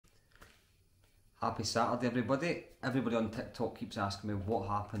Happy Saturday everybody. Everybody on TikTok keeps asking me what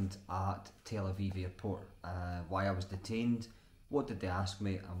happened at Tel Aviv airport, why I was detained, what did they ask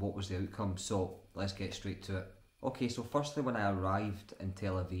me and what was the outcome. So let's get straight to it. Okay, so firstly when I arrived in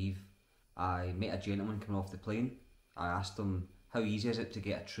Tel Aviv, I met a gentleman coming off the plane. I asked him how easy is it to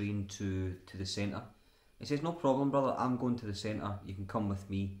get a train to the centre. He says, no problem brother, I'm going to the centre, you can come with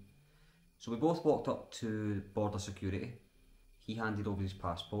me. So we both walked up to border security. He handed over his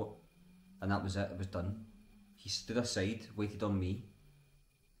passport. And that was it, it was done. He stood aside, waited on me.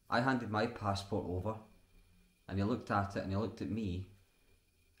 I handed my passport over and he looked at it and he looked at me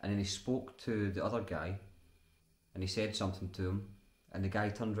and then he spoke to the other guy and he said something to him and the guy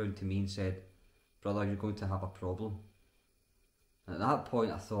turned round to me and said, brother, you're going to have a problem. And at that point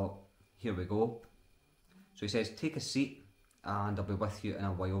I thought, here we go. So he says, take a seat and I'll be with you in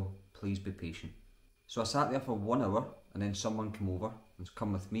a while, please be patient. So I sat there for 1 hour and then someone came over and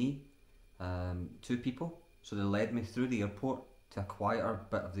come with me. 2 people, so they led me through the airport to a quieter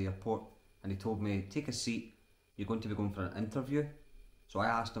bit of the airport and he told me, take a seat, you're going to be going for an interview. So I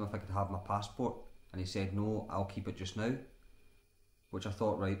asked him if I could have my passport and he said, no, I'll keep it just now, which I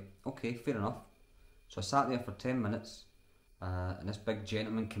thought, right, okay, fair enough. So I sat there for 10 minutes and this big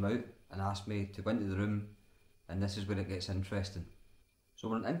gentleman came out and asked me to go into the room, and this is where it gets interesting. So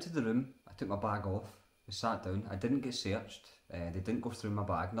when I went into the room, I took my bag off, we sat down, I didn't get searched, they didn't go through my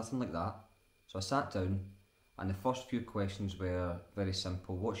bag, nothing like that. So I sat down and the first few questions were very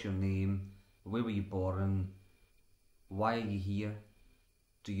simple. What's your name? Where were you born? Why are you here?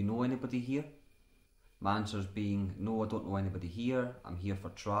 Do you know anybody here? My answers being, no, I don't know anybody here. I'm here for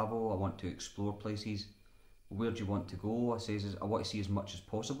travel. I want to explore places. Where do you want to go? I says, I want to see as much as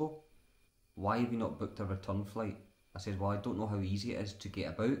possible. Why have you not booked a return flight? I says, well, I don't know how easy it is to get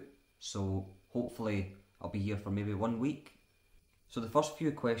about. So hopefully I'll be here for maybe 1 week. So the first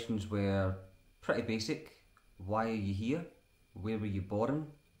few questions were pretty basic. Why are you here? Where were you born?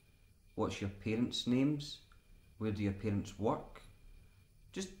 What's your parents' names? Where do your parents work?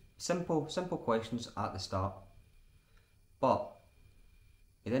 Just simple questions at the start. But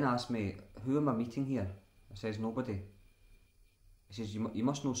he then asked me, who am I meeting here? I says, nobody. He says, you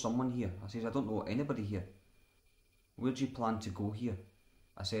must know someone here. I says, I don't know anybody here. Where do you plan to go here?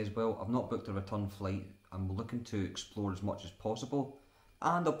 I says, well, I've not booked a return flight. I'm looking to explore as much as possible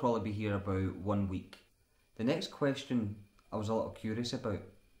and I'll probably be here about 1 week. The next question I was a little curious about.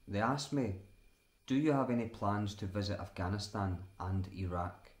 They asked me, do you have any plans to visit Afghanistan and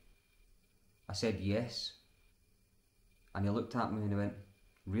Iraq? I said yes. And he looked at me and he went,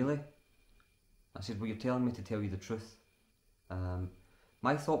 really? I said, well, you're telling me to tell you the truth.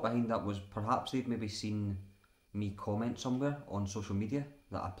 My thought behind that was perhaps they've maybe seen me comment somewhere on social media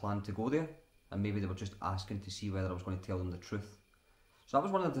that I planned to go there, and maybe they were just asking to see whether I was going to tell them the truth. So that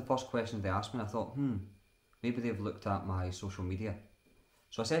was one of the first questions they asked me and I thought, maybe they've looked at my social media.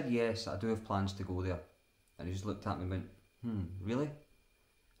 So I said yes, I do have plans to go there. And he just looked at me and went, really?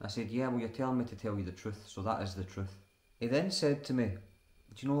 And I said, yeah, well, you're telling me to tell you the truth, so that is the truth. He then said to me,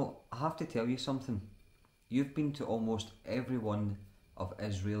 do you know, I have to tell you something. You've been to almost every one of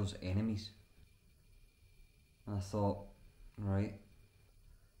Israel's enemies. And I thought, right,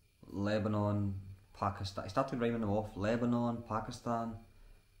 Lebanon, Pakistan. I started rhyming them off. Lebanon, Pakistan,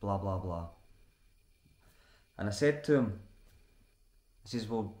 blah blah blah. And I said to him, he says,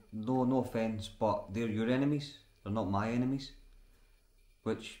 well, no offence, but they're your enemies, they're not my enemies.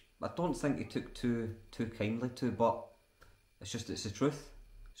 Which I don't think he took too kindly to, but it's the truth.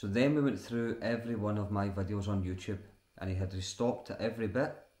 So then we went through every one of my videos on YouTube and he had to stop at every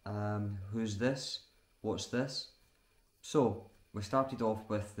bit. Who's this? What's this? So we started off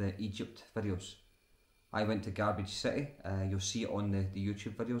with the Egypt videos. I went to Garbage City. You'll see it on the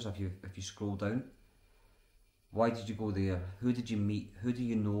YouTube videos if you scroll down. Why did you go there? Who did you meet? Who do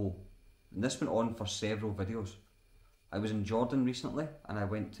you know? And this went on for several videos. I was in Jordan recently and I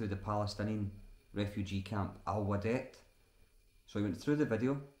went to the Palestinian refugee camp Al Wadet. So I went through the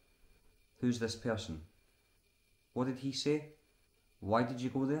video. Who's this person? What did he say? Why did you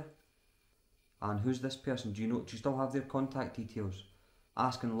go there? And who's this person? Do you still have their contact details?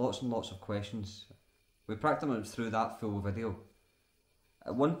 Asking lots and lots of questions. We practically went through that full video.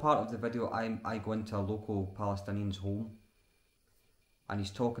 At one part of the video I go into a local Palestinian's home and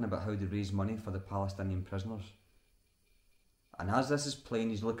he's talking about how they raise money for the Palestinian prisoners. And as this is playing,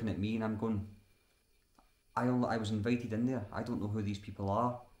 he's looking at me and I'm going, I was invited in there. I don't know who these people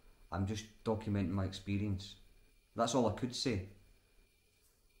are. I'm just documenting my experience. That's all I could say.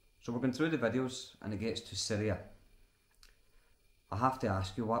 So we're going through the videos and it gets to Syria. I have to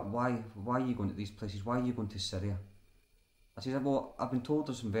ask you, why are you going to these places? Why are you going to Syria? I said, well, I've been told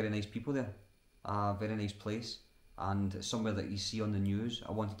there's some very nice people there. a very nice place, and it's somewhere that you see on the news.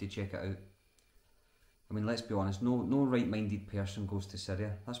 I wanted to check it out. I mean, let's be honest, no right-minded person goes to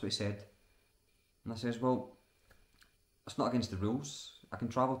Syria. That's what he said. And I says, well, it's not against the rules. I can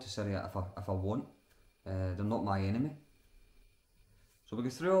travel to Syria if I want. They're not my enemy. So we go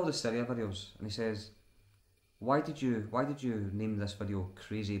through all the Syria videos, and he says, why did you name this video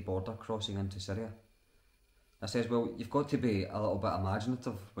Crazy Border Crossing into Syria? I says, well, you've got to be a little bit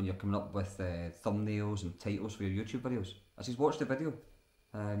imaginative when you're coming up with thumbnails and titles for your YouTube videos. I says, watch the video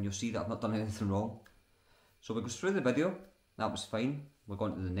and you'll see that I've not done anything wrong. So we go through the video, that was fine. We're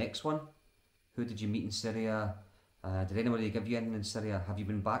going to the next one. Who did you meet in Syria? Did anybody give you anything in Syria? Have you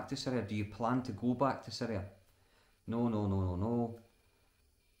been back to Syria? Do you plan to go back to Syria? No.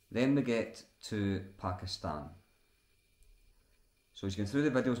 Then we get to Pakistan. So he's going through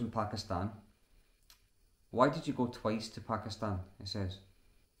the videos in Pakistan. Why did you go twice to Pakistan? He says.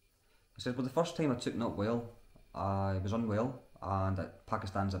 I said, well, the first time I took not well. I was unwell, and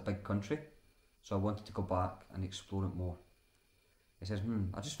Pakistan's a big country, so I wanted to go back and explore it more. He says,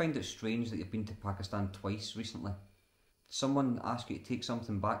 I just find it strange that you've been to Pakistan twice recently. Did someone ask you to take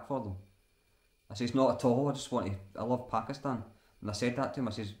something back for them? I says, not at all, I love Pakistan. And I said that to him.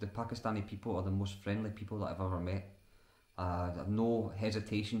 I says, the Pakistani people are the most friendly people that I've ever met. I have no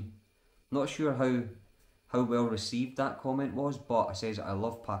hesitation. Not sure how well received that comment was, but I says, I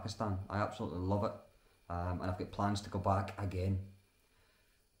love Pakistan. I absolutely love it. And I've got plans to go back again.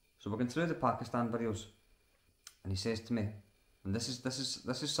 So we're going through the Pakistan videos, and he says to me, and this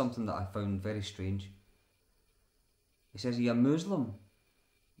is something that I found very strange. He says, are you a Muslim?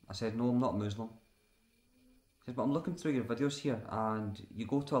 I said, no, I'm not Muslim. He says, but I'm looking through your videos here, and you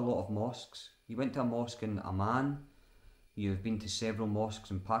go to a lot of mosques. You went to a mosque in Amman, you've been to several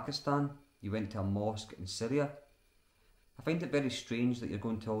mosques in Pakistan, you went to a mosque in Syria. I find it very strange that you're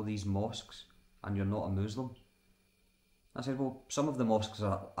going to all these mosques and you're not a Muslim. I said, well, some of the mosques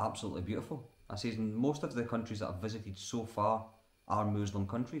are absolutely beautiful. I said, most of the countries that I've visited so far are Muslim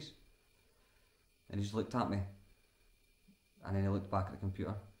countries. And he just looked at me, and then he looked back at the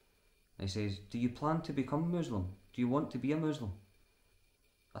computer, and he says, do you plan to become Muslim? Do you want to be a Muslim?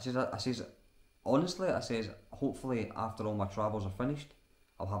 I says, honestly, hopefully after all my travels are finished,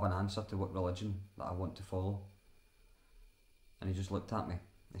 I'll have an answer to what religion that I want to follow. And he just looked at me.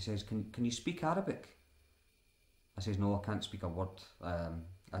 He says, can you speak Arabic? I says, no, I can't speak a word.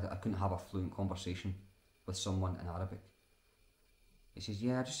 I couldn't have a fluent conversation with someone in Arabic. He says,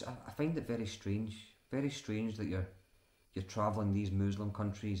 yeah, I find it very strange that you're travelling these Muslim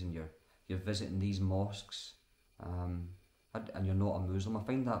countries and you're visiting these mosques, and you're not a Muslim. I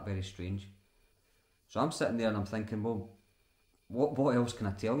find that very strange. So I'm sitting there and I'm thinking, well, what else can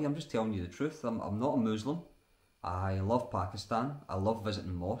I tell you? I'm just telling you the truth. I'm not a Muslim. I love Pakistan. I love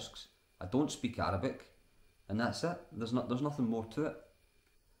visiting mosques. I don't speak Arabic, and that's it. There's nothing more to it.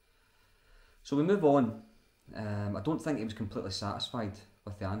 So we move on. I don't think he was completely satisfied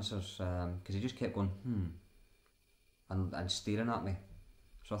with the answers, because he just kept going and staring at me.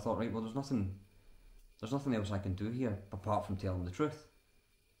 So I thought, right, well, there's nothing else I can do here apart from telling the truth.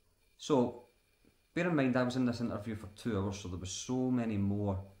 So bear in mind, I was in this interview for 2 hours, so there was so many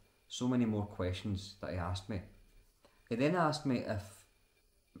more questions that he asked me. He then asked me if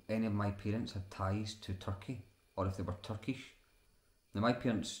any of my parents had ties to Turkey, or if they were Turkish. Now, my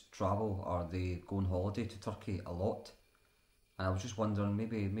parents travel, or they go on holiday to Turkey a lot, and I was just wondering,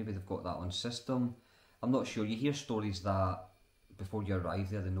 maybe they've got that on system. I'm not sure. You hear stories that before you arrive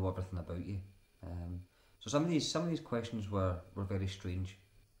there, they know everything about you. So some of these questions were very strange.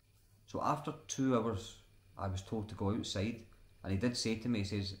 So after 2 hours, I was told to go outside, and he did say to me, he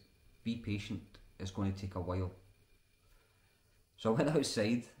says, be patient, it's going to take a while. So I went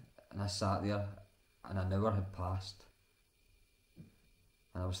outside, and I sat there, and an hour had passed.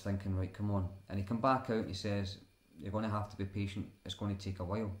 And I was thinking, right, come on. And he came back out and he says, you're going to have to be patient, it's going to take a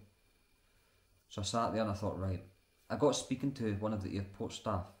while. So I sat there and I thought, right. I got speaking to one of the airport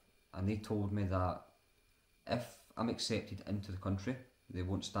staff, and they told me that if I'm accepted into the country, they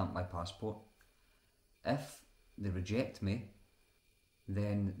won't stamp my passport. If they reject me,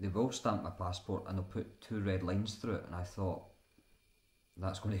 then they will stamp my passport and they'll put 2 red lines through it. And I thought,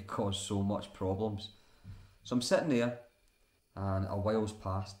 that's going to cause so much problems. So I'm sitting there, and a while's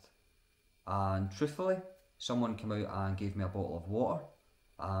passed, and truthfully, someone came out and gave me a bottle of water,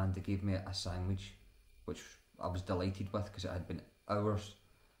 and they gave me a sandwich, which I was delighted with because it had been hours.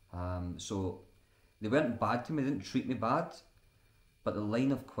 So they weren't bad to me, they didn't treat me bad, but the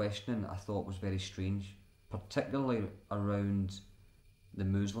line of questioning I thought was very strange, particularly around the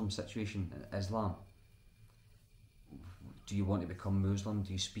Muslim situation in Islam. do you want to become Muslim?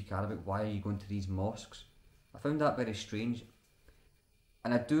 Do you speak Arabic? Why are you going to these mosques? I found that very strange.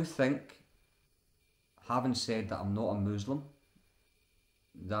 And I do think, having said that I'm not a Muslim,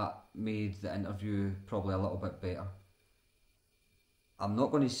 that made the interview probably a little bit better. I'm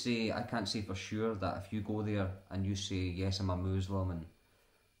not going to say, I can't say for sure that if you go there and you say, yes, I'm a Muslim and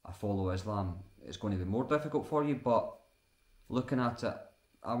I follow Islam, it's going to be more difficult for you, but looking at it,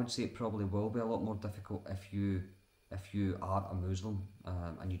 I would say it probably will be a lot more difficult if you are a Muslim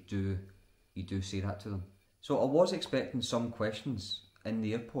and you do say that to them. So I was expecting some questions in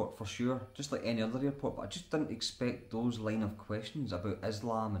the airport for sure, just like any other airport, but I just didn't expect those line of questions about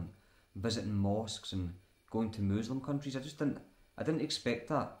Islam and visiting mosques and going to Muslim countries. I didn't expect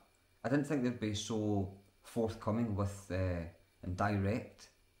that. I didn't think they'd be so forthcoming with and direct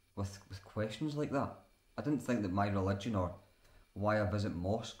with questions like that. I didn't think that my religion or why I visit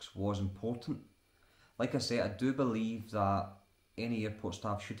mosques was important. Like I say, I do believe that any airport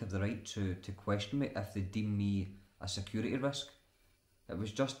staff should have the right to question me if they deem me a security risk. It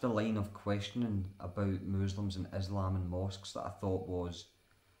was just the line of questioning about Muslims and Islam and mosques that I thought was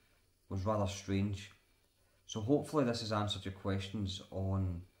rather strange. So hopefully this has answered your questions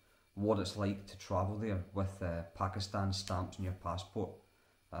on what it's like to travel there with Pakistan stamps on your passport.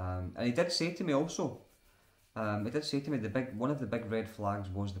 And he did say to me also, one of the big red flags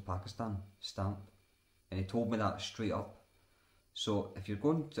was the Pakistan stamp, and he told me that straight up. So if you're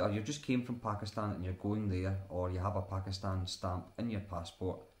going to, or you just came from Pakistan and you're going there, or you have a Pakistan stamp in your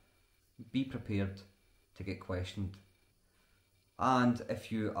passport, be prepared to get questioned. And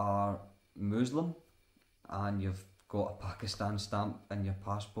if you are Muslim and you've got a Pakistan stamp in your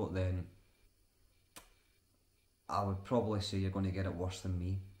passport, then I would probably say you're going to get it worse than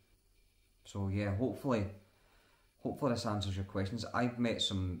me. So yeah, hopefully this answers your questions. I've met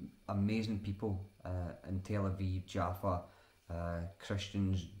some amazing people in Tel Aviv, Jaffa,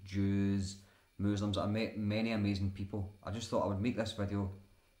 Christians, Jews, Muslims. I met many amazing people. I just thought I would make this video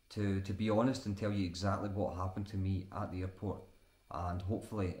to be honest and tell you exactly what happened to me at the airport, and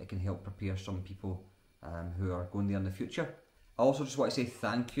hopefully it can help prepare some people who are going there in the future. I also just want to say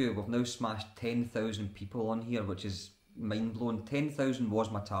thank you. We've now smashed 10,000 people on here, which is mind-blowing. 10,000 was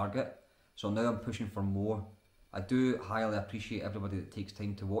my target, so now I'm pushing for more. I do highly appreciate everybody that takes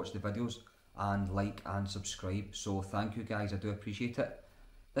time to watch the videos and like and subscribe, so thank you guys, I do appreciate it.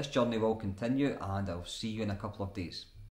 This journey will continue and I'll see you in a couple of days.